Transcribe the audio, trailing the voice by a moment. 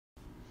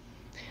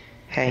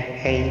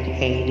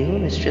Hey, you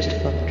doing? It's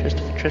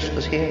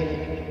Tristophers here.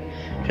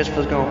 He's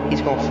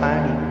gonna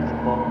find you.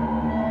 Well,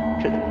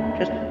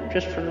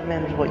 just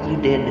remembers what you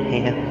did to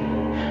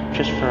him.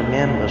 Just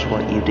remembers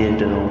what you did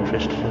to old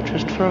Tristopher.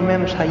 Just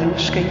remembers how you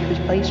escaped his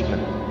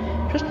basement.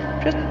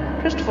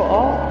 Tristopher,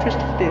 all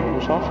Tristopher did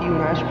was offer you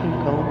an ice cream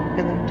cone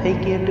and then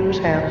take you into his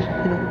house.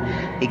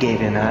 He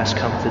gave you a nice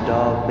comfy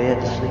dog bed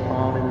to sleep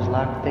on in his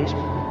locked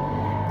basement.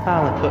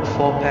 I only put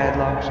 4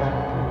 padlocks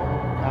on.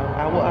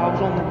 I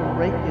was only going to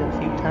rape you a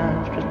few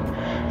times,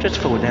 just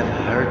for would never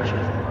hurt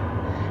you.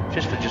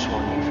 Just for just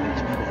want you for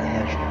his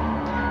pleasure.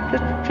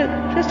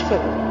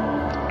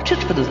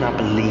 Christopher does not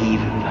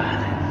believe in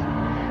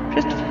violence.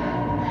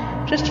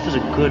 Christopher's a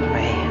good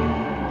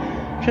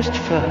man.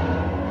 Christopher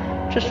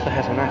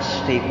has a nice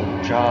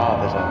stable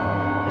job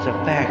as a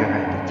bagger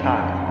at the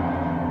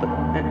top. But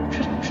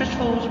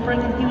Christopher was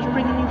bringing you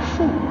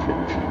food.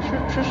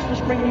 Christopher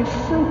was bringing you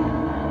fruit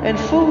and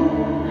food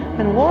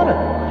and water.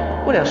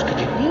 What else could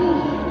you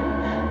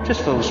need?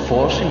 Christopher was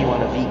forcing you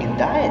on a vegan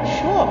diet,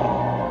 sure.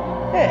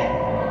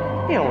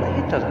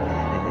 It doesn't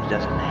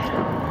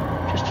matter.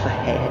 Christopher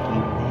had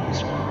you in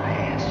his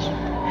grasp,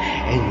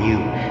 and you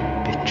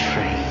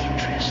betrayed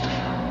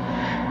Christopher,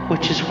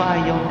 which is why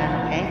you're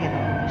now hanging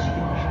on this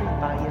here tree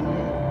by your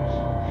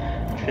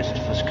limbs.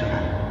 Christopher's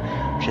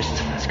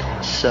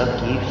gonna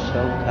suck you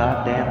so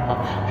goddamn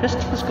hard.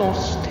 Christopher's gonna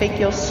take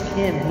your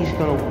skin, he's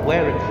gonna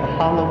wear it for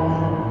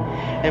Halloween.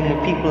 And when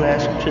people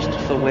ask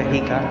Christopher where he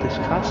got this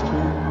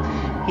costume,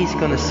 he's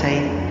gonna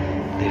say,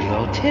 little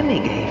old Timmy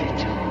gave it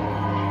to him.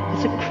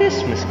 It's a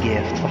Christmas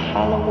gift for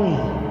Halloween.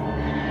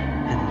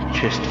 And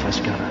Christopher's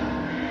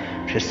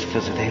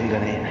then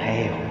gonna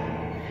inhale.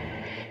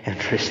 And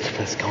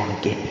Christopher's gonna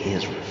get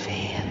his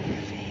revenge.